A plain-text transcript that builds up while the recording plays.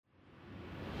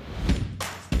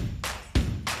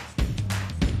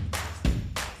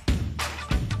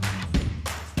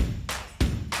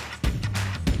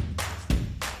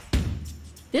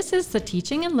This is the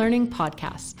Teaching and Learning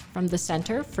Podcast from the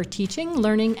Centre for Teaching,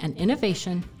 Learning and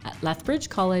Innovation at Lethbridge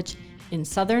College in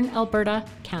southern Alberta,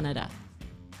 Canada.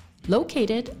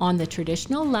 Located on the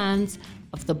traditional lands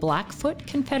of the Blackfoot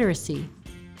Confederacy,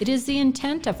 it is the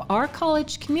intent of our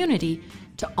college community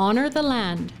to honour the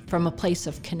land from a place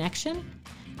of connection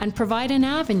and provide an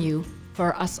avenue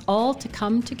for us all to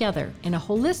come together in a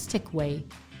holistic way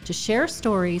to share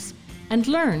stories and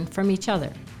learn from each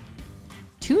other.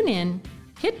 Tune in,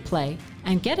 hit play,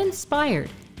 and get inspired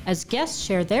as guests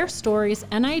share their stories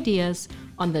and ideas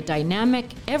on the dynamic,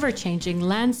 ever-changing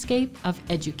landscape of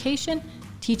education,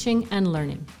 teaching, and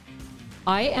learning.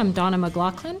 I am Donna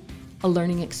McLaughlin, a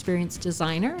learning experience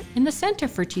designer in the Centre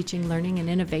for Teaching, Learning and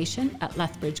Innovation at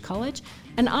Lethbridge College,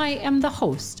 and I am the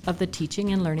host of the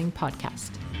Teaching and Learning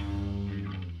Podcast.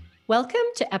 Welcome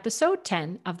to episode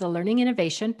 10 of the Learning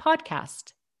Innovation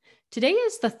Podcast. Today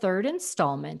is the third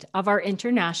installment of our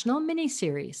international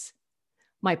mini-series.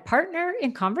 My partner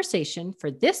in conversation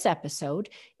for this episode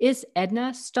is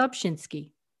Edna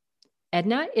Stobshinsky.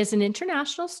 Edna is an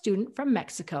international student from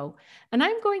Mexico, and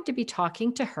I'm going to be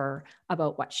talking to her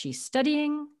about what she's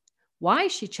studying, why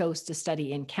she chose to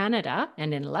study in Canada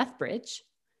and in Lethbridge,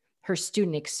 her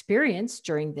student experience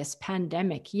during this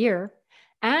pandemic year,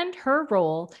 and her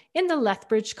role in the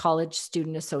Lethbridge College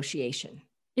Student Association.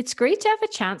 It's great to have a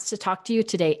chance to talk to you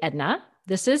today, Edna.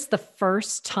 This is the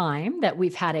first time that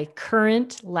we've had a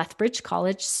current Lethbridge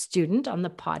College student on the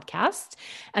podcast,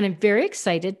 and I'm very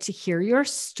excited to hear your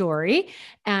story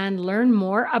and learn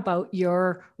more about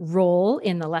your role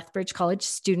in the Lethbridge College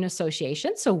Student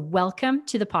Association. So welcome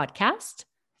to the podcast.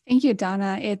 Thank you,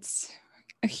 Donna. It's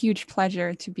a huge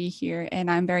pleasure to be here,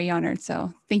 and I'm very honored.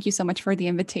 So thank you so much for the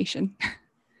invitation.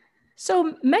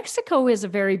 So Mexico is a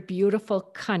very beautiful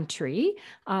country.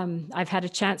 I've had a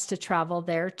chance to travel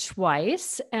there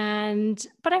twice, but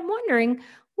I'm wondering,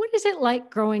 what is it like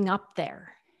growing up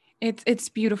there? It's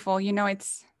beautiful.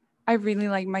 I really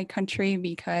like my country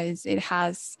because it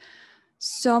has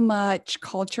so much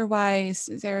culture-wise.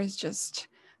 There's just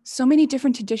so many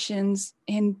different traditions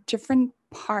in different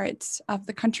parts of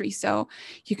the country. So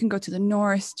you can go to the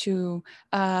north, to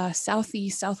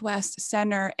southeast, southwest,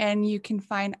 center, and you can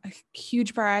find a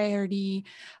huge variety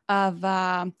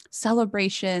of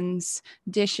celebrations,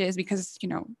 dishes, because,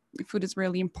 food is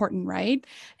really important, right?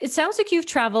 It sounds like you've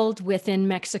traveled within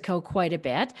Mexico quite a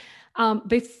bit.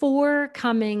 Before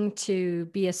coming to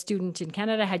be a student in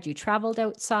Canada, had you traveled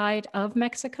outside of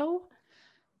Mexico?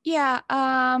 Yeah,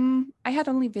 I had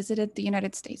only visited the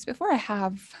United States before. I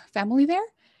have family there.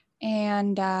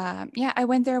 And I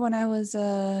went there when I was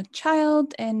a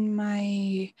child in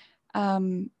my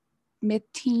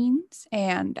mid-teens,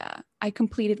 and I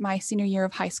completed my senior year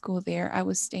of high school there. I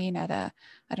was staying at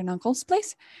an uncle's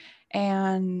place,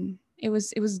 and it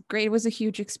was great. It was a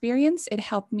huge experience. It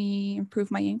helped me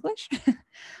improve my English.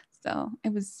 So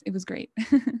it was great.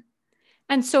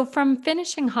 And so from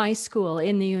finishing high school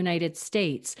in the United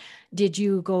States, did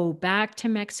you go back to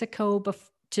Mexico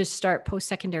to start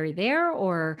post-secondary there,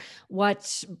 or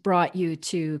what brought you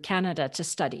to Canada to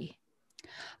study?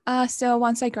 So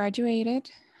once I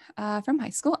graduated from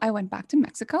high school, I went back to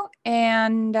Mexico,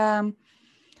 and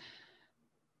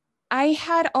I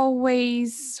had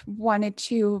always wanted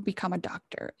to become a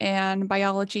doctor, and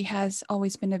biology has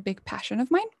always been a big passion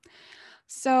of mine.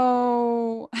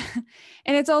 So,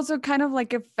 and it's also kind of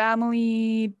like a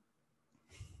family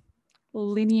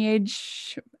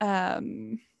lineage,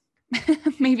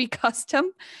 maybe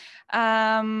custom.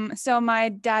 So my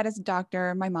dad is a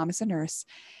doctor, my mom is a nurse,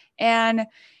 and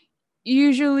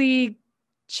usually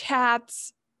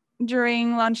chats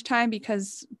during lunchtime,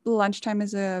 because lunchtime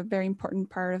is a very important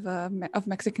part of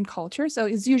Mexican culture. So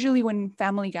it's usually when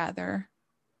family gather,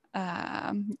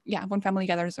 when family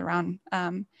gathers around.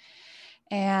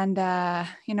 And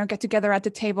get together at the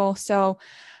table. So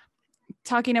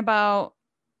talking about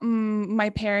my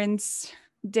parents'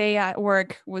 day at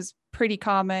work was pretty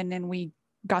common, and we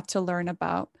got to learn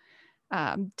about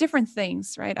different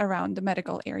things right around the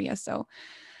medical area. So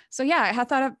I had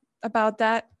thought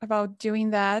about doing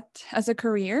that as a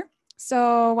career.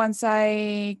 So once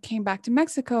I came back to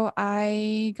Mexico,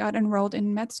 I got enrolled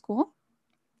in med school,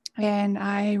 and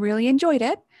I really enjoyed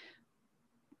it.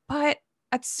 But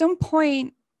at some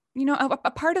point,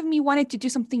 a part of me wanted to do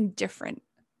something different.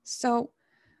 So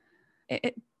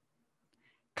it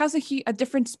caused a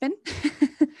different spin.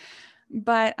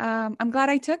 But I'm glad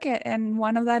I took it. And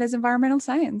one of that is environmental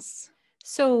science.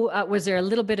 So was there a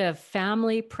little bit of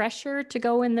family pressure to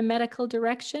go in the medical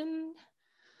direction?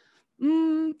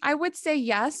 I would say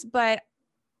yes, but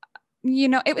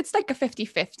it's like a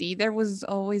 50-50. There was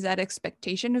always that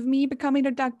expectation of me becoming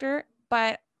a doctor,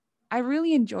 but I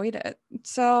really enjoyed it.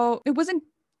 So it wasn't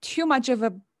too much of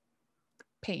a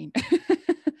pain,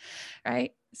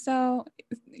 right? So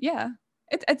yeah,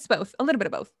 it's both, a little bit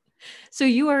of both. So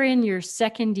you are in your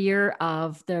second year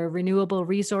of the Renewable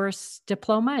Resource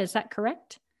Diploma. Is that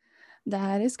correct?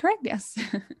 That is correct. Yes.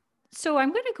 So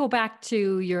I'm going to go back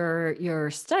to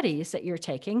your studies that you're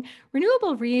taking.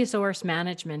 Renewable resource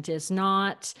management is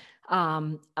not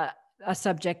a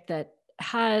subject that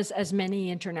has as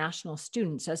many international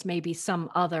students as maybe some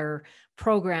other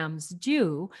programs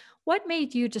do. What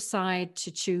made you decide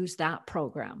to choose that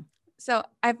program? So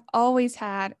I've always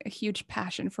had a huge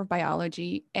passion for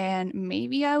biology, and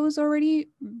maybe I was already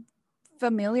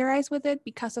familiarized with it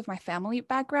because of my family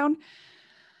background.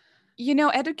 You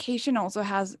know, education also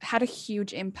has had a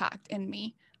huge impact in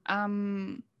me.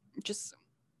 Just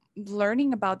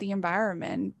learning about the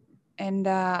environment and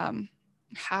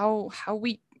how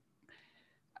we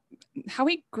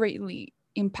greatly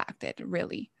impacted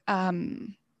really.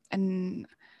 And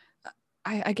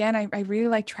I really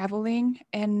like traveling,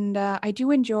 and I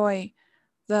do enjoy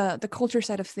the culture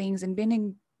side of things, and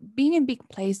being in big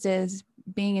places,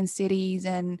 being in cities,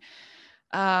 and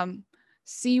um,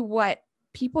 see what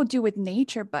people do with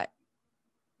nature. But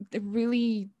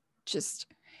really, just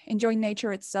enjoying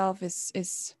nature itself is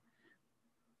it's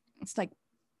like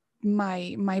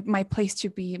my place to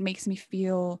be. It makes me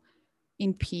feel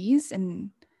in peace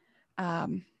and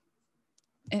um,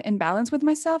 in balance with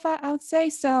myself. I would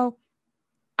say so.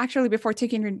 Actually, before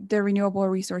taking the renewable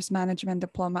resource management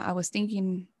diploma, I was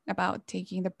thinking about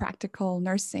taking the practical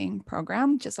nursing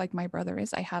program, just like my brother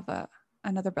is. I have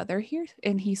another brother here,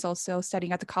 and he's also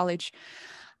studying at the college.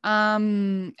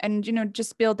 And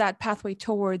just build that pathway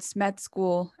towards med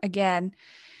school again.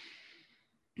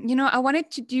 I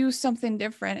wanted to do something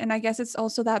different, and I guess it's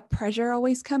also that pressure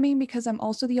always coming because I'm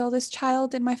also the oldest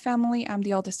child in my family. I'm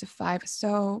the oldest of five,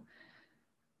 so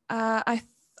I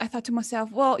thought to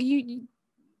myself, well,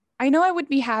 I know I would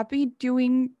be happy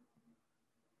doing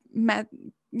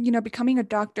becoming a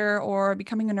doctor or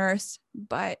becoming a nurse,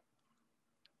 but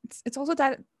it's also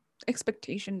that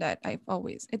expectation that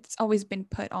it's always been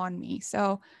put on me.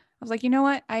 So I was like, you know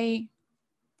what? I'm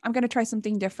gonna try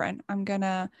something different. I'm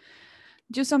gonna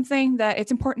do something that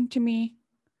it's important to me,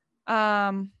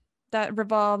 that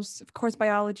revolves, of course,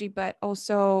 biology, but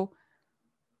also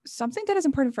something that is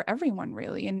important for everyone,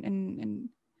 really. And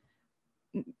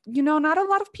not a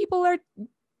lot of people are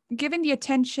given the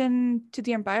attention to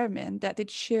the environment that it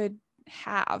should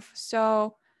have.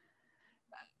 So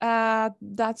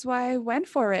that's why I went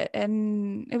for it.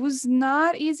 And it was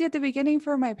not easy at the beginning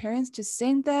for my parents to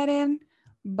sink that in,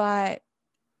 but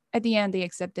at the end they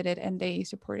accepted it and they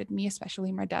supported me,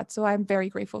 especially my dad. So I'm very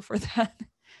grateful for that.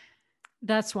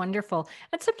 That's wonderful.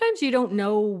 And sometimes you don't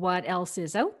know what else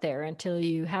is out there until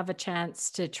you have a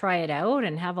chance to try it out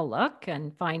and have a look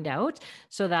and find out.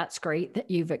 So that's great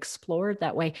that you've explored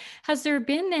that way. Has there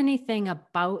been anything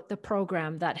about the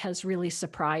program that has really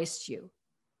surprised you?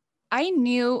 I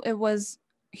knew it was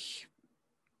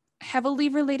heavily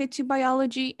related to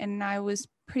biology, and I was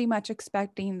pretty much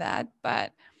expecting that,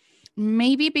 but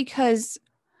maybe because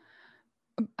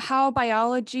how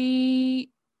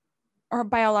biology or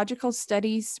biological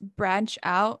studies branch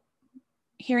out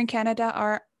here in Canada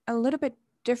are a little bit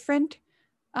different.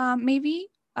 Maybe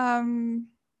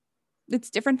it's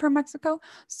different from Mexico.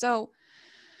 So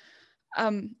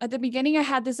at the beginning, I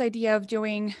had this idea of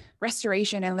doing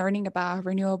restoration and learning about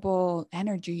renewable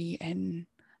energy and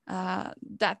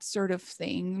that sort of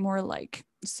thing, more like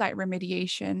site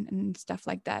remediation and stuff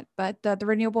like that. But the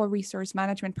renewable resource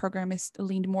management program is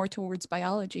leaned more towards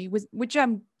biology, which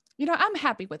I'm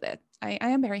happy with it. I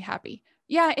am very happy.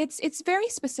 Yeah, it's very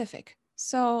specific.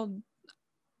 So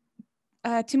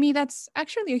to me, that's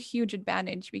actually a huge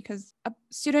advantage because a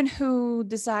student who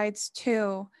decides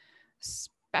to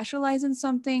specialize in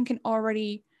something can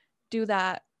already do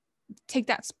that, take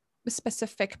that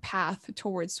specific path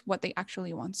towards what they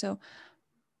actually want. So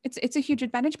it's a huge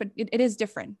advantage, but it is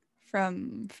different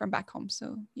from back home.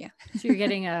 So yeah. So you're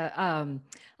getting a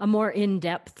more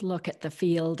in-depth look at the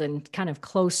field and kind of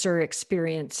closer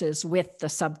experiences with the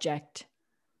subject.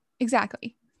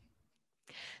 Exactly.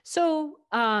 So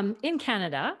in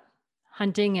Canada,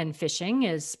 hunting and fishing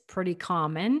is pretty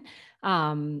common.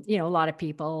 A lot of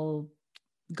people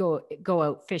go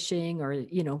out fishing, or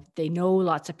they know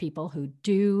lots of people who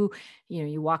do.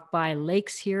 You walk by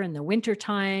lakes here in the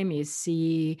wintertime, you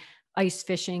see ice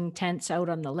fishing tents out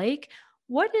on the lake.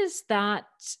 What is that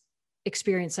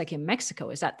experience like in Mexico?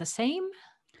 Is that the same?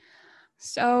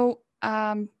 So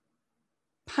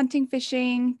hunting,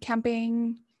 fishing,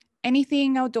 camping,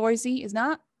 anything outdoorsy is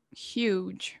not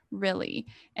huge, really.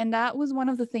 And that was one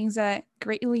of the things that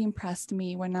greatly impressed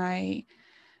me when I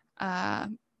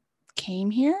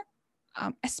came here,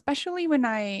 especially when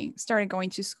I started going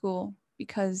to school,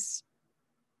 because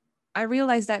I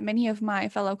realized that many of my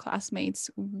fellow classmates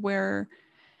were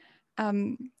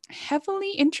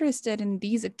heavily interested in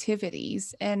these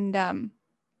activities, and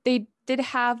they did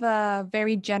have a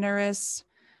very generous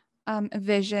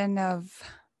vision of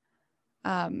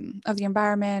the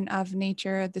environment, of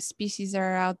nature, the species that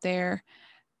are out there,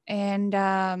 and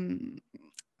I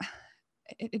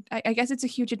guess it's a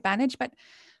huge advantage. But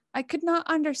I could not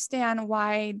understand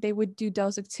why they would do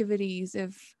those activities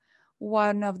if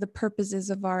one of the purposes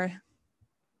of our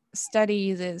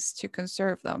studies is to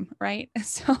conserve them, right?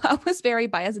 So I was very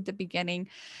biased at the beginning,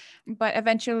 but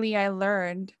eventually I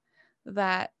learned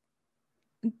that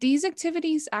these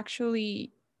activities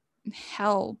actually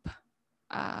help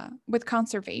with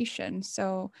conservation.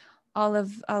 So all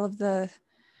of the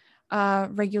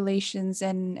regulations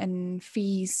and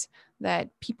fees that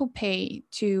people pay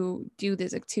to do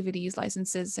these activities,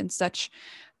 licenses and such,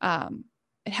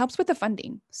 it helps with the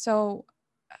funding. So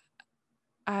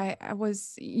I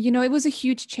was, it was a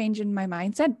huge change in my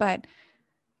mindset, but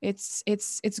it's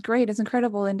great, it's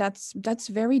incredible, and that's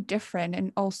very different.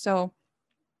 And also,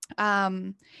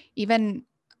 even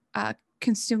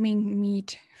consuming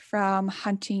meat from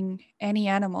hunting any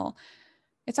animal,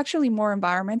 it's actually more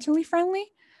environmentally friendly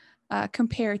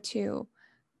compared to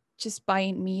just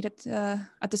buying meat at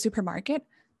the supermarket.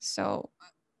 So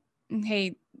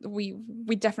hey, we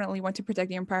definitely want to protect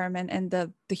the environment and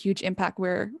the huge impact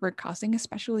we're causing,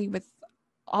 especially with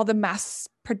all the mass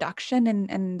production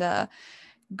and the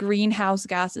greenhouse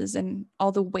gases and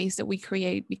all the waste that we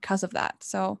create because of that.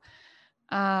 So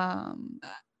now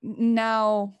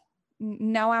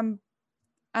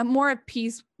I'm more at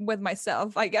peace with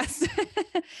myself, I guess.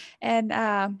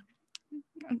 And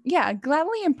yeah,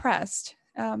 gladly impressed.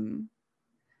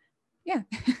 Yeah.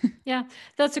 Yeah,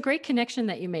 that's a great connection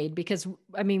that you made, because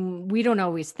I mean, we don't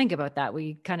always think about that.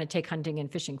 We kind of take hunting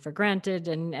and fishing for granted,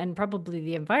 and probably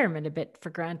the environment a bit for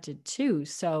granted too.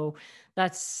 So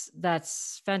that's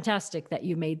fantastic that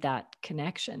you made that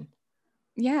connection.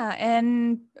 Yeah,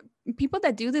 and people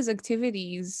that do these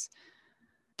activities,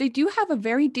 they do have a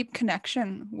very deep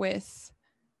connection with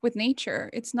nature.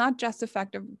 It's not just the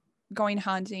fact of going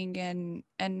hunting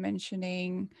and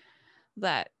mentioning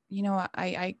that,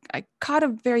 I caught a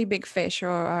very big fish,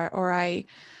 or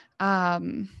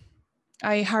um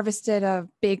I harvested a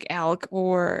big elk,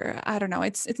 or I don't know.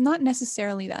 It's not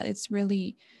necessarily that. It's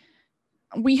really,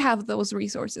 we have those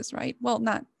resources, right? Well,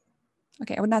 not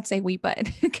okay, I would not say we, but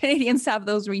Canadians have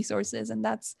those resources, and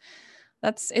that's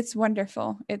it's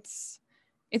wonderful. It's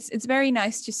very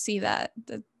nice to see that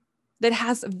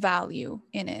has value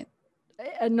in it.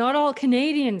 Not all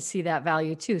Canadians see that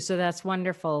value too. So that's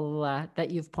wonderful that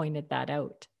you've pointed that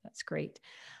out. That's great.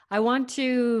 I want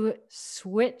to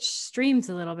switch streams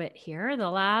a little bit here. The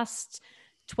last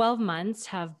 12 months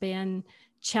have been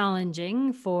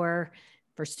challenging for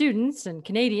students and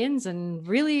Canadians, and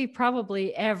really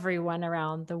probably everyone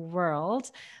around the world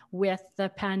with the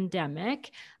pandemic.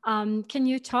 Can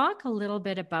you talk a little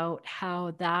bit about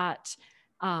how that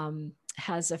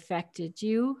has affected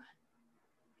you,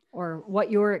 or what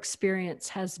your experience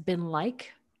has been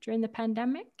like during the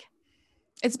pandemic?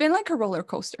 It's been like a roller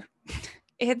coaster.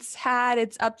 It's had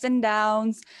its ups and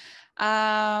downs.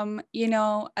 At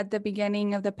the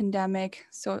beginning of the pandemic,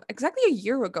 so exactly a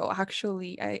year ago,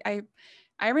 actually,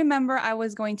 I remember I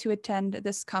was going to attend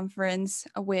this conference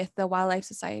with the Wildlife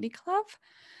Society Club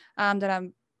that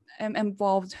I'm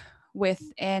involved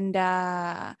with. And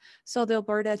so the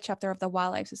Alberta chapter of the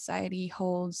Wildlife Society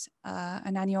holds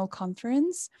an annual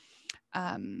conference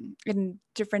in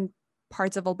different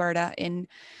parts of Alberta.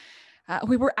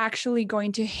 We were actually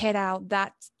going to head out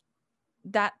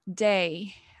that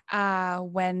day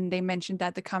when they mentioned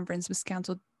that the conference was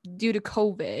canceled due to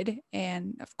COVID.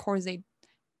 And of course,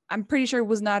 I'm pretty sure it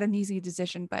was not an easy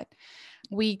decision, but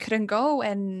we couldn't go.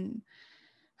 And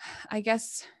I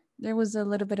guess there was a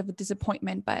little bit of a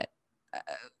disappointment, but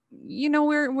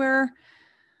we're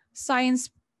science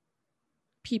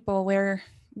people. We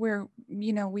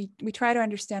try to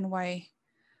understand why.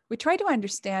 We try to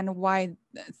understand why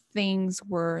things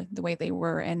were the way they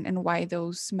were, and why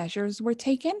those measures were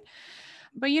taken.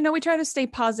 But, we try to stay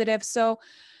positive. So,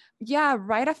 yeah,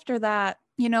 right after that,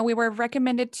 we were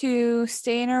recommended to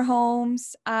stay in our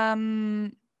homes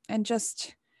and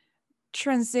just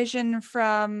transition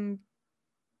from,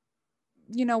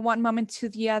 one moment to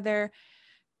the other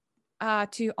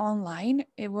to online.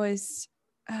 It was,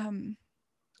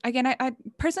 again, I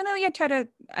personally, I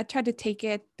try to take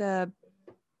it the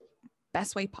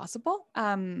best way possible.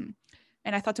 And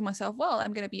I thought to myself, well,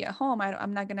 I'm going to be at home.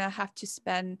 I'm not going to have to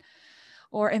spend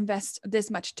or invest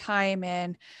this much time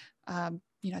in,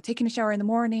 taking a shower in the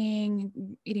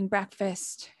morning, eating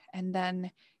breakfast, and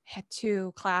then head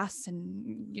to class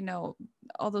and,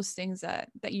 all those things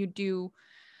that you do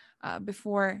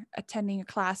before attending a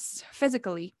class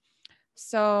physically.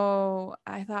 So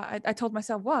I told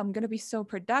myself, well, I'm going to be so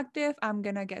productive. I'm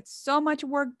going to get so much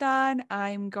work done.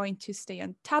 I'm going to stay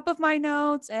on top of my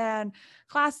notes and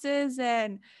classes.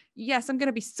 And yes, I'm going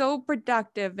to be so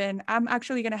productive. And I'm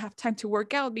actually going to have time to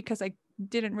work out because I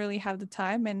didn't really have the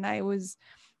time. And I was,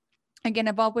 again,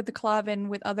 involved with the club and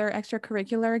with other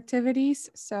extracurricular activities.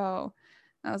 So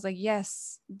I was like,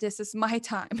 yes, this is my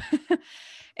time.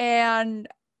 And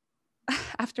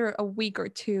after a week or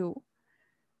two,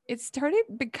 it started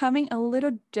becoming a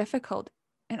little difficult.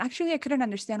 And actually, I couldn't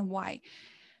understand why.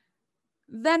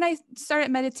 Then I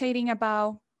started meditating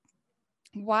about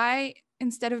why,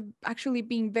 instead of actually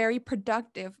being very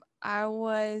productive, my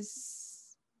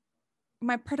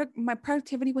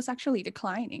productivity was actually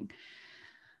declining.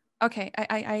 Okay,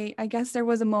 I guess there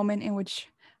was a moment in which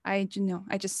I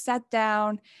just sat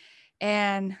down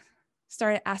and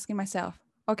started asking myself,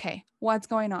 okay, what's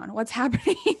going on? What's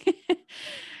happening?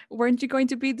 Weren't you going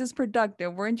to be this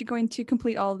productive? Weren't you going to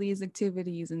complete all these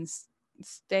activities and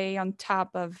stay on top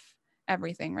of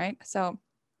everything, right? So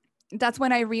that's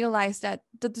when I realized that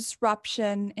the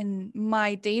disruption in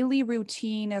my daily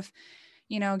routine of,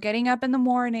 getting up in the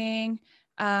morning,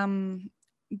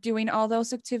 doing all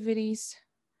those activities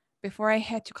before I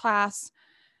head to class,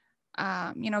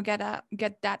 get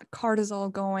that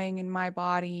cortisol going in my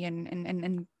body,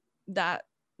 and that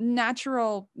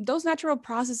those natural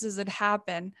processes that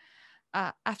happen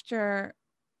after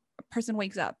a person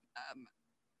wakes up.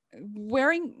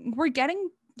 We're getting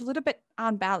a little bit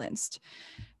unbalanced,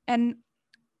 and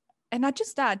not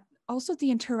just that, also the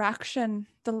interaction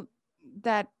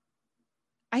that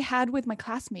I had with my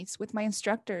classmates, with my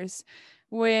instructors,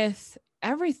 with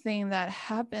everything that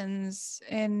happens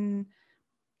in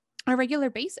a regular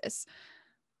basis.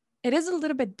 It is a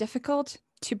little bit difficult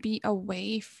to be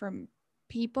away from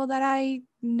people that I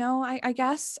know, I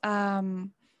guess.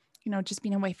 Just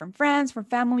being away from friends, from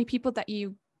family, people that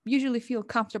you usually feel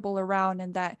comfortable around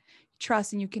and that you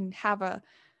trust, and you can have an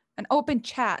open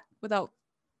chat without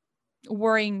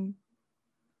worrying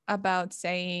about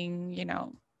saying,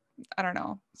 I don't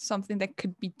know, something that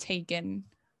could be taken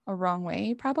a wrong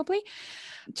way, probably.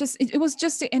 It was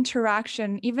just the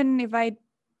interaction. Even if I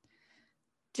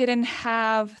didn't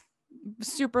have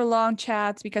super long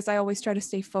chats, because I always try to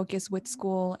stay focused with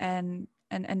school and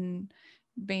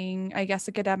being, I guess,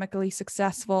 academically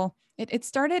successful, it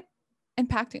started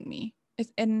impacting me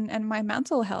and my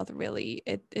mental health, really.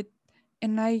 It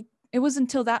was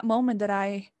until that moment that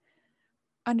I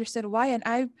understood why. And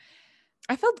I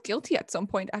felt guilty at some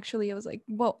point, actually. I was like,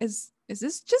 well, is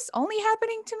this just only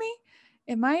happening to me?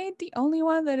 Am I the only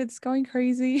one that it's going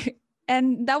crazy?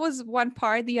 And that was one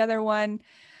part. The other one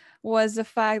was the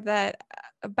fact that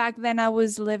back then I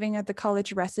was living at the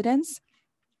college residence,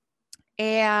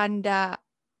 and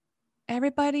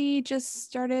everybody just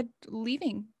started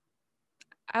leaving.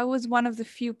 I was one of the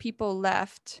few people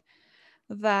left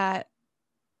that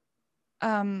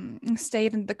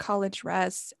stayed in the college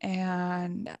res,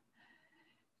 and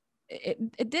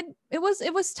it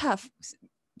was tough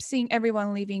seeing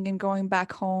everyone leaving and going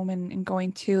back home and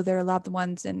going to their loved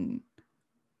ones, and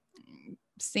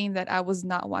seeing that I was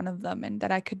not one of them, and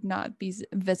that I could not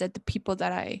visit the people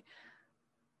that I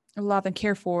love and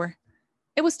care for.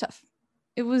 It was tough.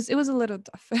 It was a little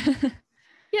tough.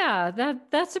 Yeah,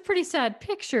 that's a pretty sad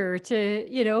picture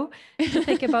to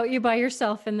think about you by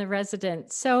yourself in the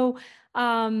residence. So,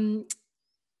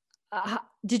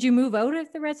 did you move out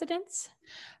of the residence?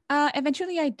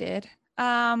 Eventually I did.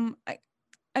 I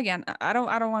don't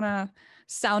want to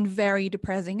sound very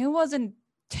depressing. It wasn't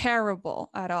terrible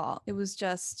at all. It was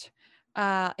just,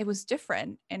 it was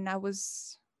different. And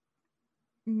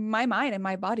my mind and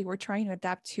my body were trying to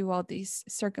adapt to all these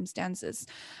circumstances.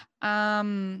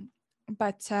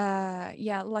 But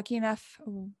lucky enough,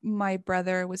 my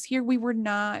brother was here. We were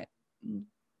not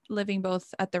living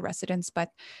both at the residence,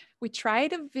 but we try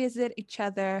to visit each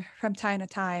other from time to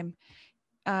time.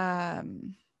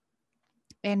 And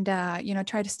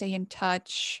try to stay in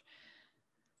touch,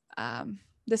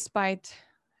 despite,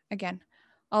 again,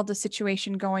 all the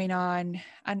situation going on.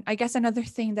 And I guess another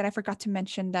thing that I forgot to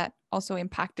mention that also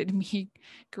impacted me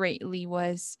greatly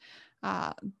was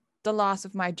the loss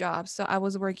of my job. So I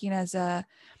was working as a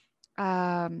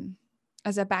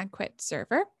banquet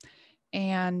server,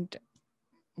 and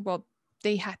well,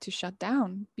 they had to shut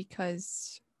down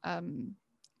because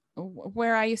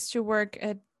where I used to work,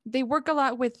 they work a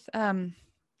lot with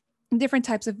different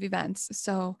types of events.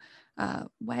 So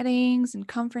weddings and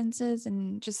conferences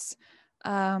and just,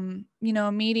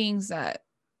 meetings that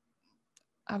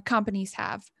companies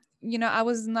have. I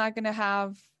was not going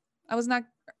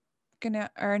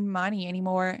to earn money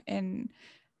anymore. And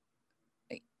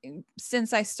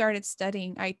since I started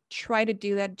studying, I try to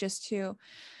do that just to,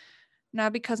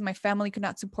 not because my family could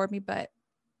not support me, but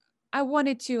I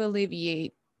wanted to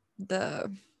alleviate I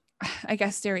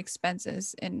guess their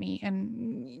expenses in me.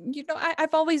 And,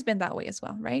 I've always been that way as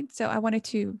well. Right. So I wanted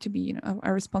to be,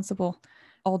 a responsible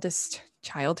oldest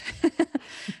child.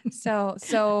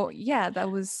 So yeah, that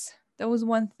was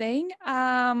one thing.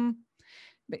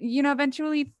 But,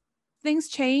 eventually things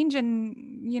change,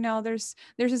 and, there's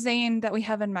a saying that we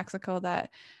have in Mexico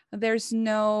that there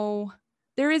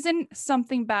isn't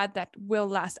something bad that will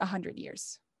last 100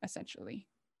 years, essentially.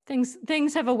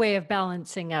 Things have a way of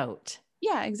balancing out.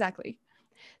 Yeah, exactly.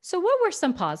 So what were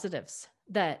some positives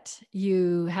that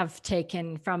you have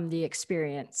taken from the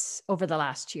experience over the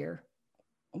last year?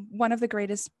 One of the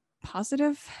greatest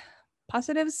positives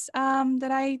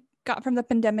that I got from the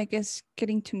pandemic is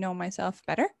getting to know myself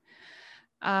better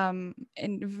in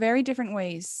very different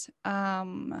ways,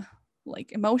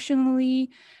 like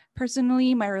emotionally,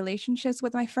 personally, my relationships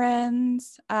with my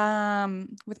friends,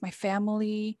 with my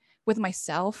family, with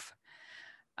myself.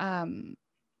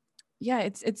 Yeah,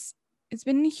 it's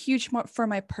been huge for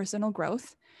my personal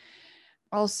growth.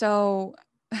 Also,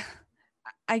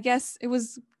 I guess it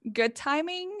was good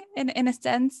timing in a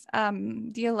sense.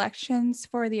 The elections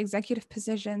for the executive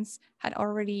positions had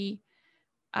already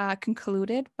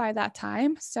concluded by that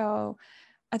time. So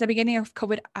at the beginning of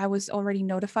COVID, I was already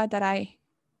notified that I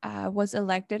was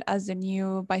elected as the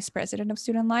new vice president of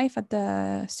student life at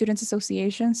the Students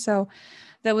Association. So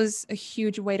that was a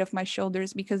huge weight off my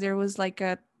shoulders, because there was like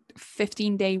a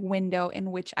 15-day window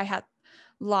in which I had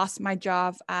lost my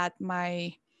job at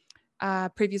my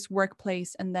previous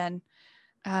workplace, and then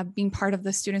being part of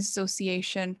the Students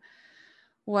Association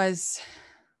was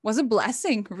a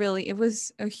blessing. Really, it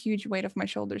was a huge weight off my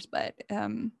shoulders, but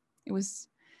it was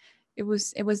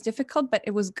difficult, but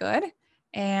it was good,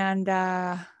 and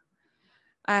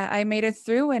I made it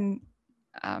through. And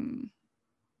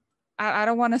I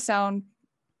don't want to sound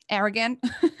arrogant,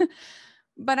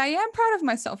 but I am proud of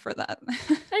myself for that.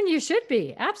 And you should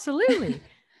be. Absolutely.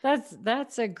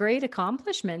 That's a great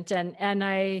accomplishment. And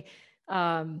I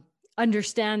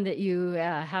understand that you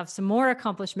have some more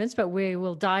accomplishments, but we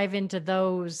will dive into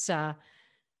those.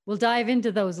 We'll dive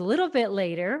into those a little bit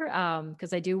later,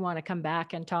 because I do want to come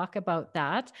back and talk about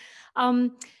that.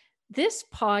 This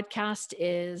podcast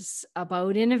is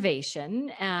about innovation.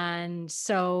 And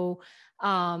so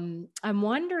I'm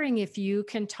wondering if you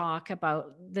can talk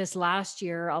about this last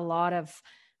year. A lot of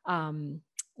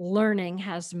learning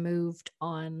has moved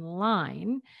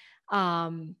online.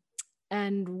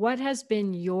 And what has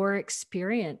been your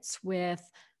experience with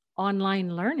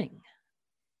online learning?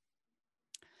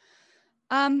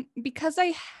 Because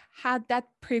I had that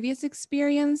previous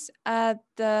experience at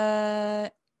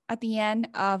the end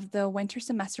of the winter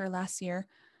semester last year,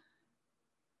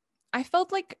 I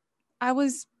felt like I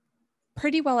was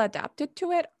pretty well adapted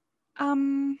to it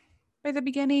by the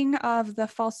beginning of the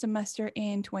fall semester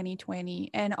in 2020.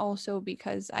 And also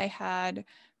because I had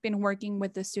been working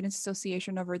with the Students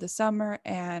Association over the summer,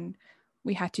 and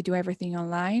we had to do everything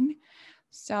online.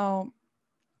 So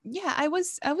yeah, I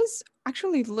was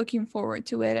actually looking forward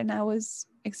to it, and I was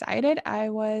excited. I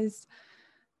was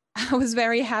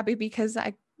very happy because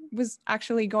I was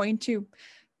actually going to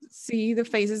see the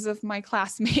faces of my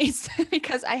classmates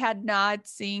because I had not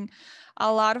seen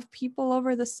a lot of people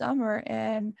over the summer.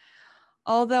 And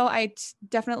although I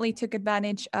definitely took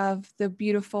advantage of the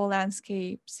beautiful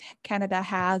landscapes Canada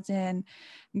has, and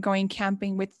going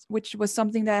camping, which was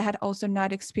something that I had also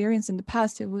not experienced in the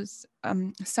past. It was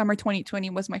summer 2020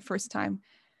 was my first time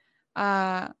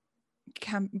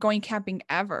going camping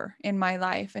ever in my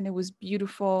life, and it was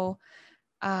beautiful.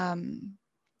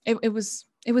 It was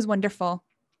wonderful.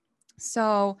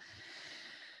 So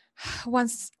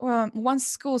once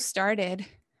school started,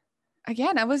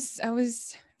 again, I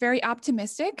was very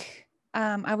optimistic.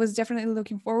 I was definitely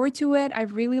looking forward to it. I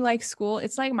really like school.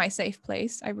 It's like my safe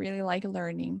place. I really like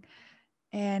learning.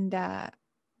 And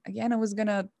again, I was going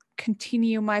to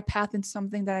continue my path in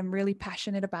something that I'm really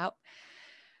passionate about.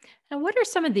 And what are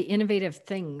some of the innovative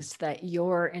things that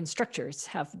your instructors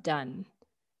have done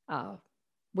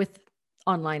with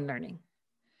online learning?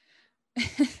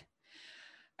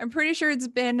 I'm pretty sure it's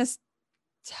been as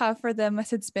tough for them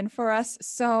as it's been for us.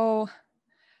 So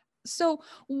So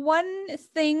one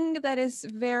thing that is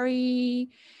very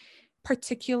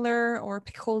particular or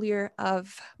peculiar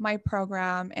of my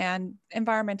program and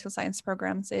environmental science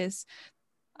programs is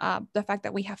the fact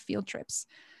that we have field trips.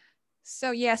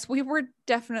 So yes, we were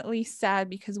definitely sad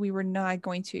because we were not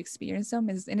going to experience them,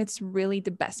 and it's really the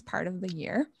best part of the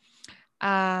year,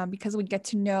 because we get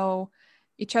to know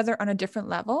each other on a different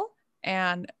level,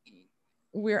 and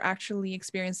we're actually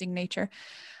experiencing nature.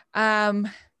 Um,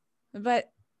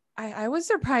 but I was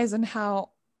surprised on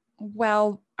how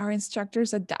well our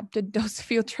instructors adapted those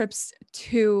field trips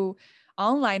to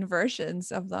online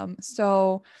versions of them.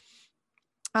 So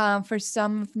for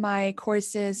some of my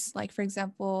courses, like for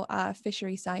example,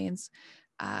 fishery science,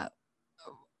 uh,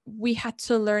 we had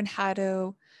to learn how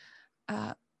to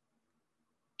uh,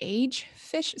 age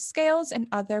fish scales and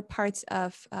other parts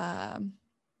of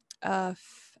a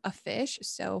fish.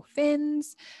 So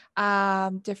fins,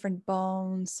 different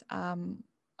bones.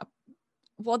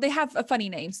 Well, they have a funny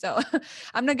name, so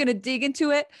I'm not going to dig into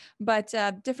it, but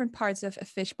different parts of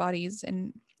fish bodies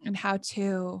and how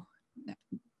to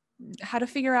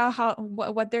figure out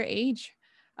what their age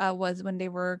was when they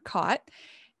were caught.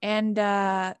 And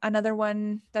another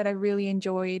one that I really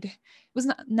enjoyed was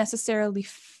not necessarily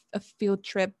a field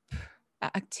trip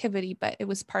activity, but it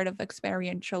was part of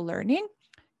experiential learning.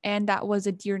 And that was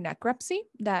a deer necropsy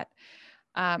that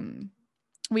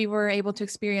we were able to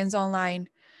experience online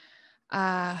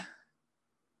at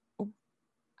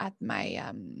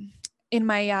my in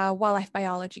my wildlife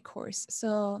biology course.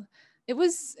 So it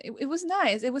was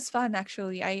nice. It was fun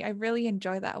actually. I really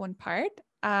enjoyed that one part.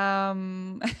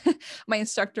 My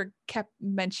instructor kept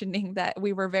mentioning that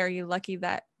we were very lucky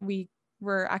that we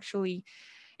were actually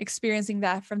experiencing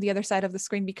that from the other side of the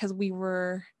screen, because we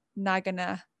were not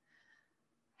gonna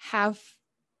have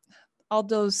all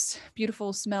those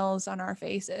beautiful smells on our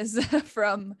faces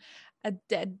from a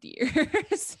dead deer.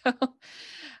 So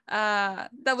that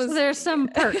was, So there's some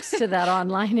perks to that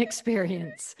online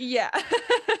experience. yeah.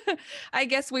 I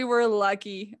guess we were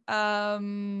lucky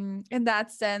in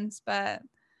that sense, but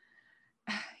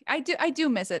I do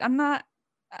miss it. I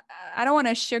don't want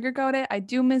to sugarcoat it. I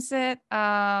do miss it.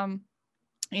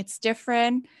 It's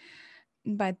different,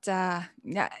 but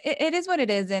yeah, it is what it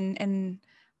is, and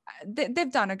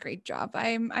they've done a great job.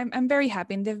 I'm very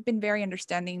happy, and they've been very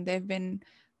understanding. They've been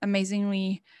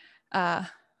amazingly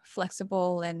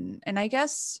flexible, and I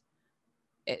guess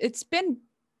it's been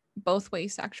both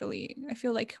ways actually. I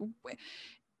feel like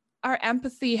our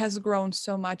empathy has grown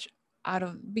so much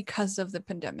because of the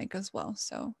pandemic as well.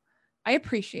 So I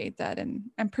appreciate that, and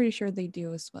I'm pretty sure they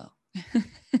do as well.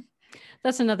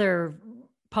 That's another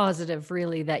positive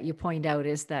really that you point out,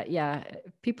 is that yeah,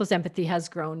 people's empathy has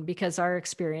grown because our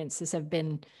experiences have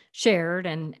been shared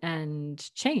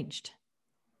and changed.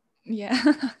 Yeah.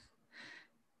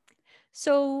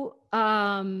 So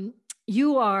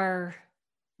you were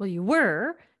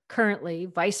currently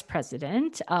vice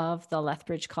president of the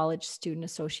Lethbridge College Student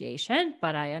Association,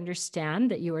 but I understand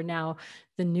that you are now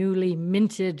the newly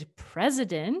minted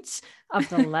president of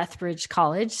the Lethbridge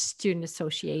College Student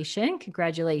Association.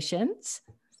 Congratulations.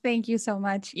 Thank you so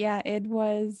much. Yeah, it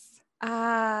was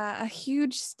a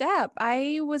huge step.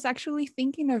 I was actually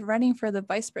thinking of running for the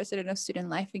vice president of student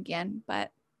life again,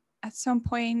 but at some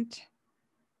point,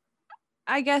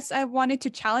 I guess I wanted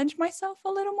to challenge myself a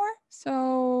little more.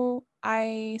 So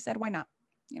I said, why not?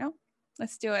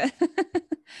 Let's do it.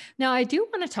 Now, I do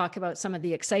want to talk about some of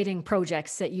the exciting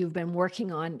projects that you've been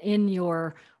working on in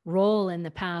your role in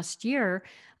the past year.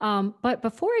 But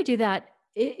before I do that,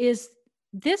 is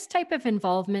this type of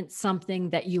involvement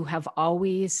something that you have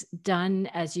always done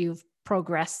as you've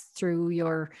progressed through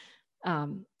your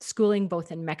schooling,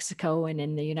 both in Mexico and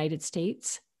in the United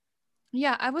States?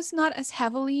 Yeah, I was not as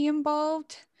heavily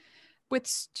involved with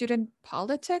student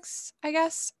politics, I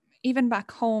guess, even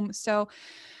back home. So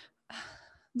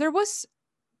there was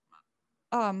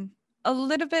a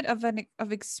little bit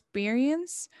of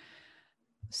experience.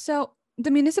 So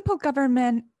the municipal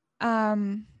government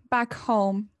back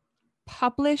home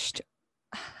published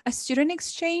a student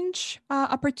exchange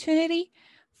opportunity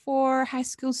for high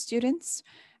school students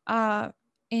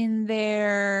in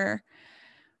their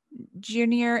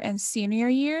junior and senior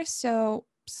year. So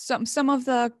some of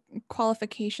the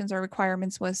qualifications or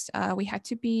requirements was we had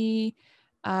to be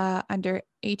under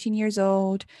 18 years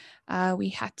old. We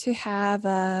had to have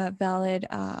a valid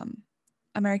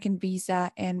American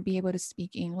visa and be able to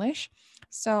speak English.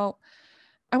 So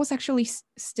I was actually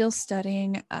still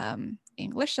studying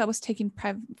English. So I was taking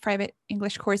private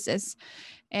English courses,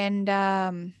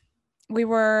 and we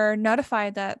were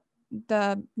notified that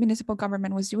the municipal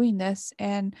government was doing this,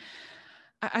 and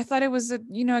I thought it was a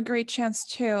great chance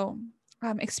to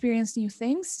experience new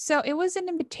things. So it was an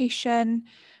invitation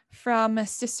from a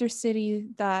sister city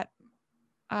that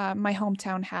my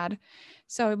hometown had.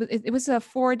 So it was a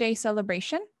 4-day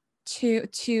celebration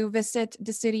to visit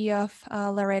the city of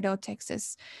Laredo,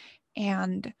 Texas,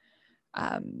 and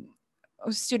um,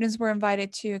 students were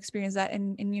invited to experience that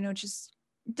and just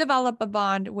develop a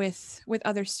bond with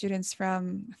other students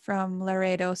from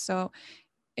Laredo. So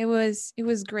it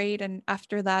was great. And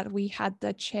after that, we had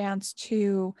the chance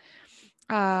to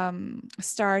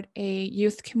start a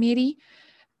youth committee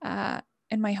uh,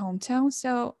 in my hometown.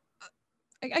 So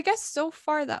I guess so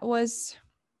far that was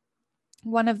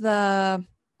one of the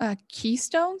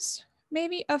keystones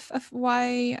maybe of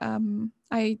why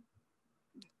I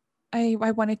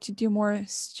wanted to do more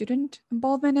student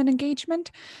involvement and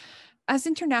engagement. As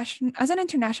an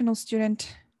international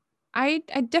student, I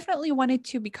definitely wanted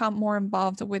to become more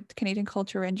involved with Canadian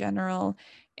culture in general.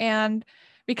 And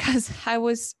because I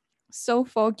was so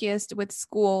focused with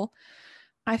school,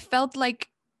 I felt like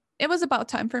it was about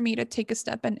time for me to take a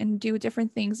step and do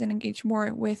different things and engage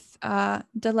more with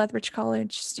the Lethbridge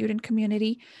College student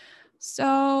community.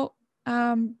 So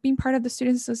being part of the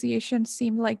Student Association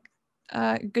seemed like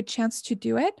a good chance to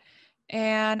do it.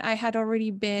 And I had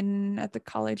already been at the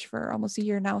college for almost a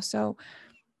year now. So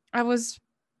I was,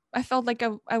 I felt like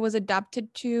I was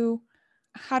adapted to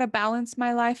how to balance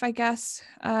my life, I guess,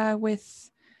 with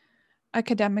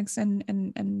academics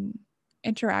and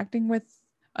interacting with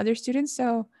other students.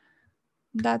 So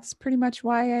that's pretty much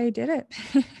why I did it.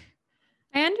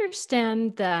 I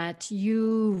understand that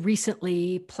you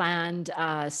recently planned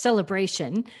a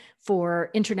celebration for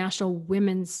International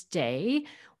Women's Day.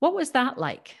 What was that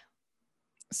like?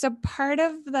 So part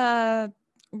of the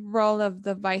role of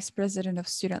the vice president of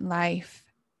student life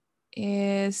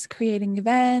is creating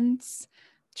events,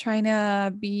 trying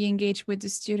to be engaged with the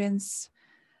students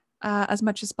as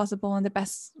much as possible in the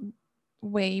best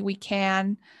way we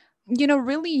can.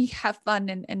 Really have fun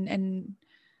and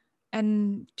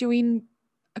doing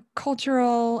a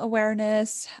cultural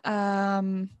awareness,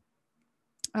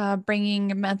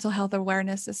 bringing mental health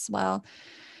awareness as well,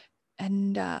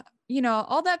 and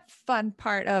all that fun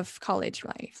part of college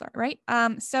life, right?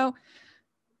 So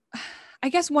I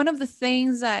guess one of the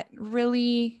things that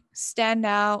really stand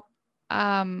out,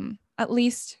 at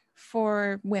least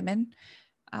for women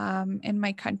in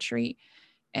my country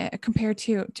compared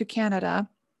to Canada,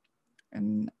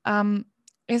 and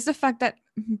is the fact that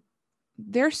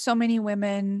there's so many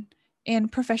women in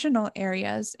professional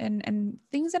areas and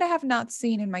things that I have not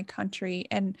seen in my country,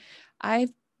 and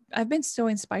I've been so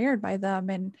inspired by them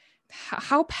and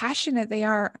how passionate they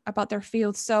are about their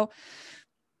field. So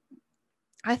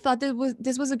I thought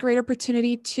this was a great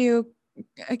opportunity to,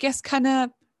 I guess, kind of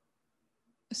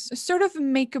sort of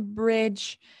make a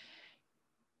bridge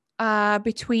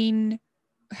between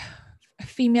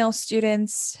female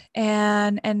students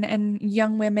and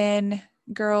young women,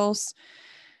 girls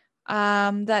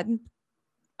that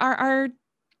are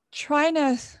trying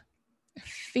to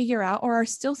figure out or are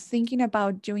still thinking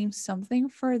about doing something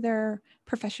for their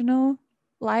professional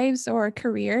lives or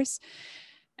careers.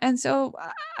 And so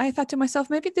I thought to myself,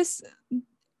 maybe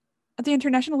the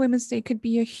International Women's Day could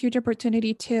be a huge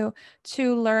opportunity to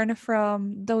learn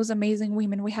from those amazing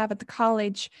women we have at the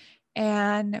college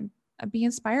and be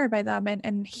inspired by them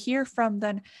and hear from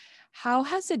them. How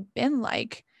has it been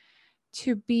like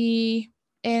to be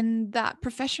in that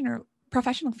professional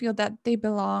field that they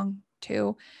belong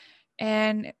to?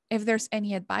 And if there's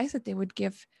any advice that they would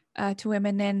give to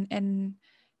women, and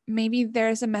maybe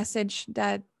there's a message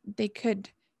that they could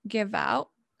give out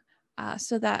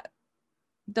so that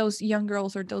those young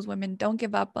girls or those women don't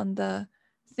give up on the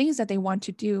things that they want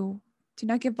to do, to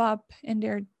not give up on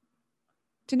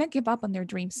their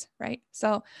dreams, right?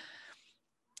 So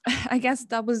I guess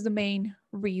that was the main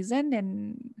reason.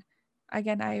 And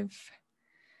again,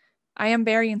 I am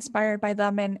very inspired by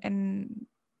them and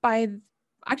by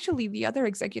actually the other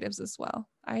executives as well.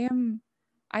 I am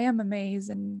amazed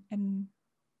and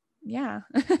yeah.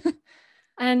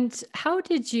 And how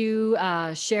did you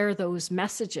share those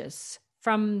messages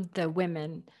from the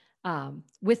women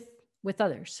with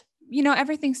others?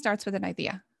 Everything starts with an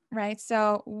idea, right?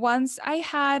 So once I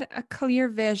had a clear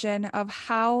vision of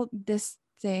how this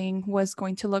thing was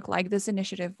going to look like, this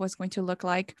initiative was going to look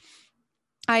like,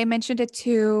 I mentioned it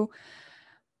to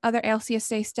other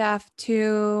LCSA staff,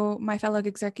 to my fellow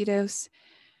executives,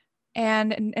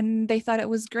 and they thought it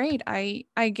was great.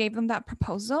 I gave them that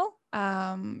proposal.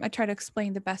 I tried to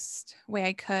explain the best way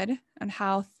I could on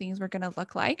how things were going to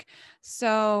look like.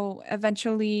 So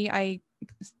eventually I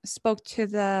spoke to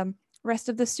the rest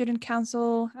of the student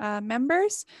council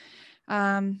members.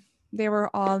 They were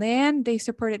all in. They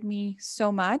supported me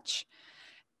so much.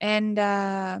 And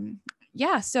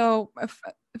so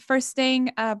first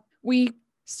thing, we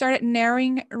started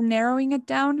narrowing it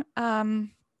down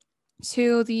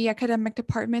to the academic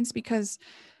departments, because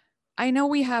I know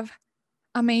we have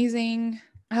amazing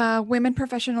women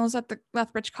professionals at the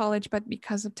Lethbridge College, but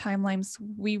because of timelines,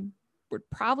 we were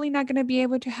probably not going to be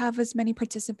able to have as many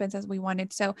participants as we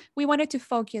wanted. So we wanted to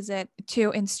focus it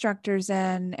to instructors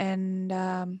and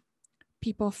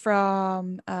people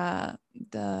from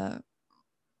the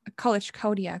college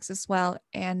Kodiaks as well,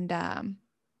 and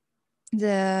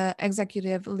the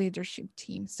executive leadership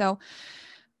team. So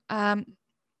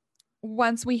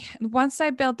once I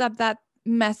built up that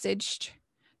message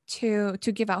to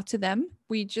give out to them,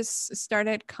 we just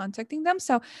started contacting them.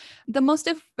 So the most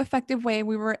effective way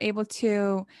we were able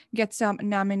to get some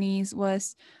nominees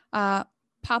was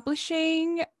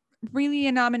publishing really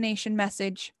a nomination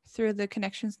message through the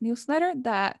Connections newsletter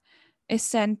that is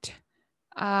sent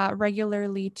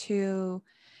regularly to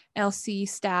LC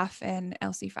staff and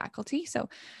LC faculty. So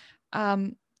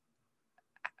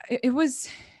it was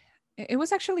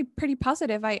actually pretty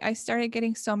positive. I started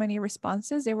getting so many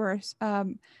responses.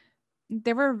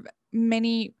 There were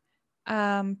many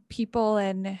people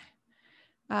and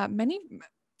many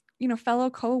fellow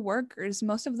co-workers.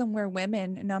 Most of them were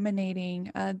women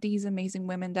nominating these amazing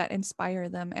women that inspire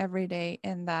them every day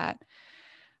and that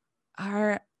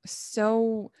are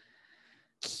so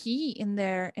key in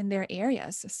their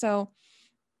areas. So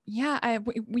yeah,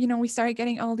 we started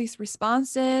getting all these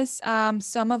responses.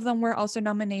 Some of them were also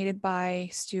nominated by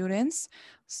students,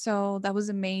 so that was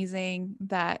amazing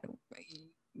that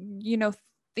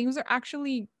things are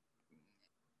actually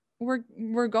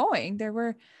were going.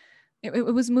 It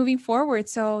was moving forward,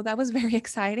 so that was very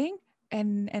exciting.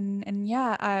 And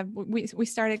yeah, we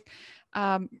started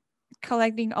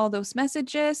collecting all those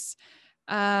messages.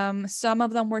 Some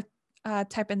of them were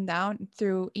typing down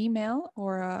through email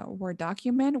or a Word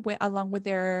document along with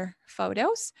their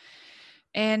photos.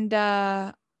 And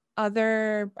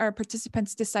other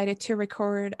participants decided to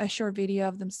record a short video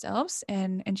of themselves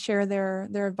and share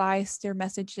their advice, their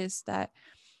messages that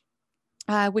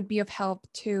would be of help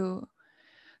to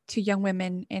young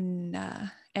women and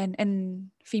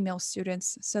female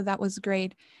students. So that was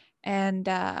great. And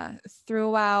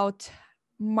throughout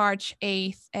March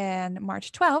 8th and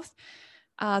March 12th,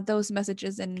 those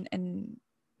messages and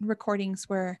recordings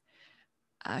were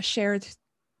shared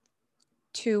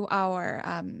to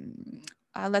our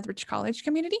Lethbridge College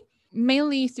community,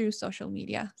 mainly through social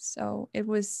media. So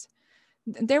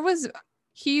there was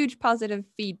huge positive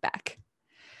feedback,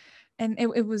 and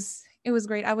it was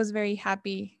great. I was very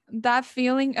happy. That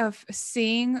feeling of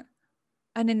seeing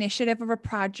an initiative of a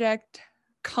project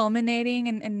culminating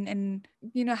and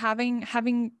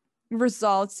having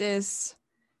results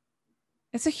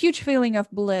it's a huge feeling of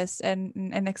bliss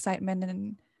and excitement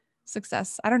and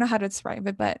success. I don't know how to describe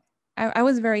it, but I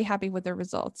was very happy with the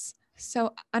results.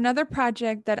 So another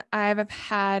project that I've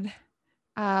had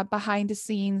behind the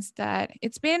scenes that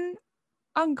it's been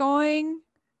ongoing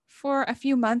for a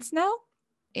few months now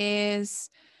is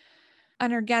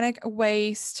an organic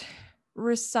waste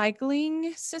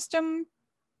recycling system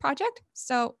project.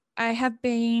 So I have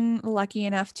been lucky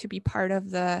enough to be part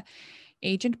of the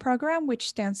AGENT program, which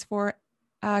stands for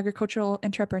Agricultural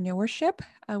Entrepreneurship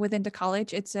within the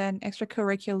college. It's an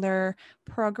extracurricular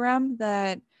program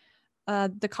that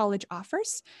the college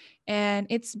offers, and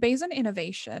it's based on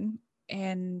innovation,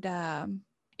 and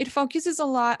it focuses a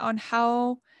lot on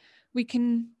how we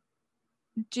can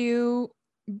do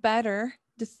better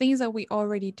the things that we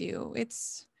already do.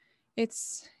 It's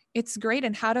great,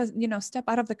 and how to step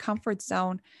out of the comfort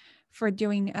zone for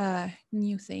doing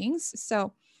new things.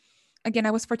 So again,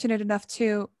 I was fortunate enough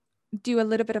to do a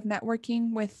little bit of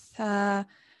networking with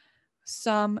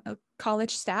some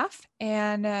college staff.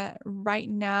 And right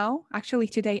now, actually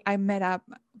today, I met up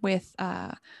with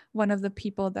one of the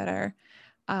people that are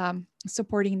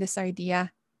supporting this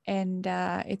idea. And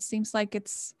it seems like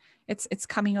it's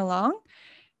coming along.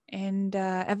 And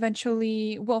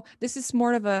eventually, well, this is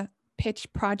more of a pitch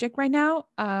project right now.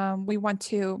 We want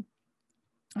to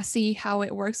see how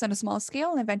it works on a small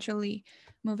scale and eventually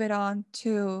move it on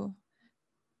to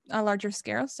a larger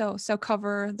scale, so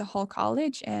cover the whole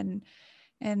college. And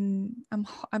I'm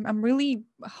really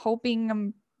hoping,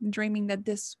 I'm dreaming that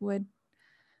this would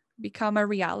become a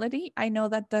reality. I know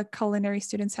that the culinary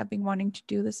students have been wanting to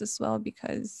do this as well,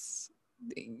 because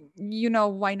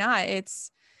why not?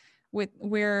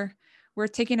 We're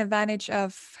taking advantage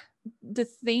of the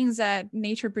things that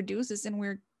nature produces, and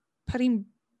we're putting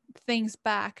things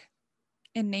back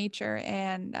in nature,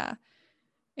 and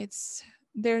it's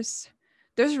there's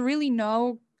really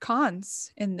no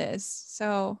cons in this.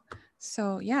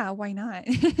 So yeah, why not?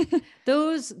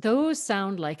 Those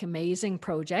sound like amazing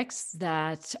projects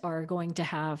that are going to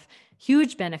have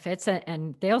huge benefits,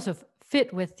 and they also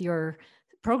fit with your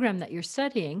program that you're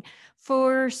studying.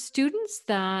 For students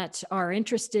that are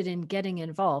interested in getting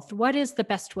involved, what is the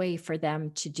best way for them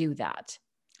to do that?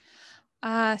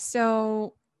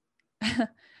 So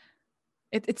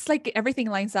it's like everything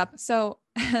lines up. So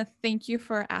thank you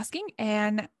for asking.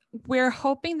 And we're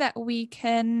hoping that we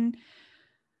can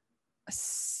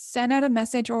send out a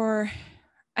message or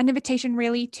an invitation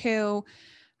really to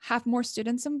have more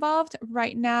students involved.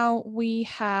 Right now, we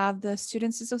have the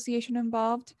Students Association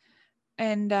involved,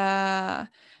 and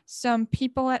some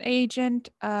people at Agent,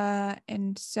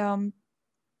 and some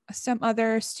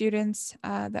other students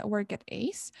that work at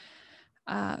ACE,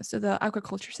 so the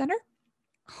Aquaculture Center.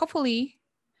 Hopefully,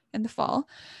 in the fall,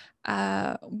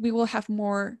 we will have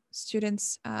more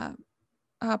students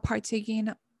partaking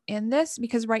in this,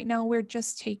 because right now we're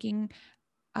just taking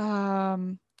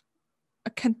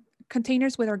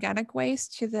containers with organic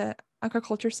waste to the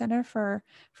Aquaculture Center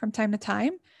from time to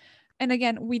time. And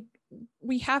again,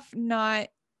 we have not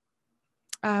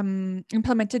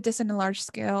implemented this in a large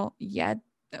scale yet.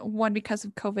 One, because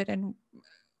of COVID,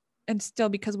 and still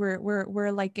because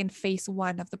we're like in phase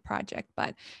 1 of the project.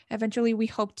 But eventually we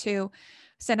hope to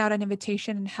send out an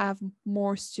invitation and have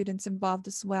more students involved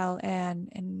as well,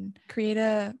 and create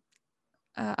a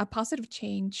positive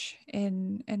change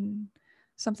in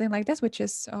something like this, which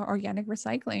is organic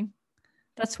recycling.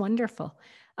 That's wonderful.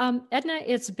 Edna,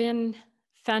 it's been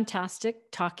fantastic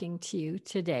talking to you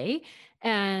today.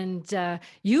 And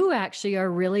you actually are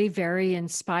really very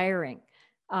inspiring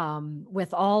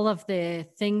with all of the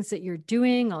things that you're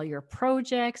doing, all your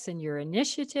projects and your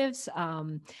initiatives. I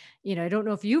don't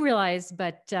know if you realize,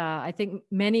 but I think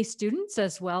many students,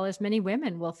 as well as many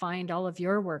women, will find all of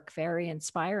your work very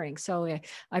inspiring. So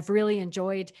I've really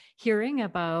enjoyed hearing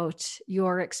about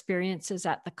your experiences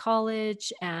at the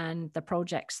college and the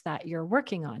projects that you're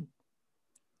working on.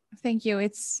 Thank you.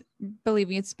 Believe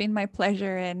me, it's been my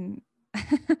pleasure. And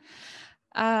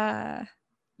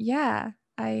yeah,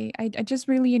 I just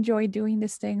really enjoy doing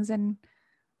these things, and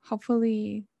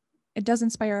hopefully it does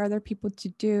inspire other people to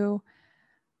do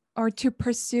or to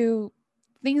pursue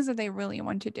things that they really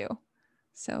want to do.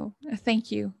 So thank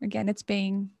you again. It's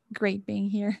been great being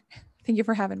here. Thank you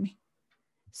for having me.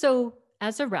 So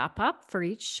as a wrap up for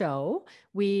each show,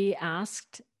 we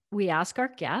ask our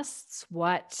guests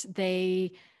what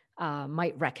they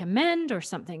might recommend, or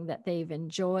something that they've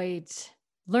enjoyed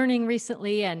learning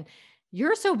recently. And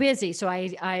you're so busy, so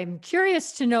I'm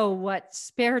curious to know what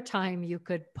spare time you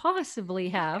could possibly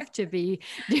have to be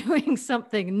doing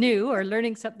something new or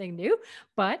learning something new,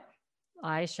 but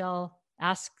I shall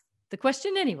ask the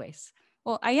question anyways.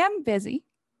 Well, I am busy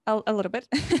a little bit,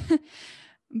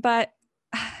 but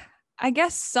I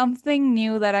guess something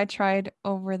new that I tried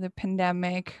over the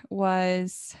pandemic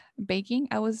was baking.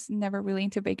 I was never really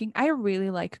into baking. I really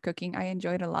like cooking. I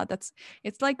enjoy it a lot.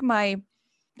 It's like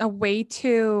a way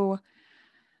to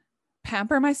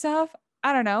pamper myself.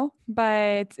 I don't know,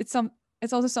 but it's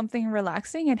also something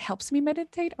relaxing. It helps me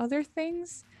meditate other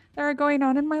things that are going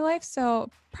on in my life.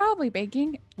 So probably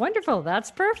baking. Wonderful.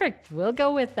 That's perfect. We'll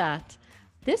go with that.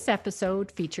 This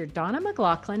episode featured Donna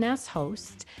McLaughlin as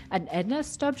host and Edna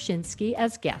Stobshinsky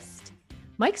as guest.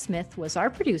 Mike Smith was our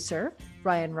producer.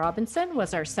 Ryan Robinson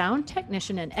was our sound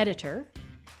technician and editor.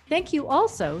 Thank you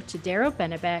also to Darrow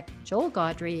Benebeck, Joel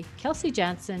Gaudry, Kelsey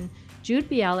Jansen, Jude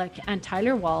Bialik, and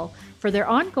Tyler Wall for their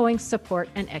ongoing support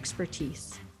and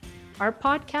expertise. Our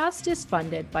podcast is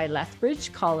funded by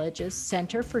Lethbridge College's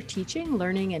Center for Teaching,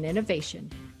 Learning, and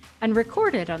Innovation, and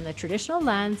recorded on the traditional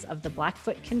lands of the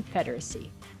Blackfoot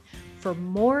Confederacy. For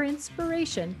more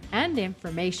inspiration and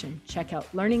information, check out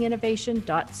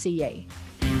learninginnovation.ca.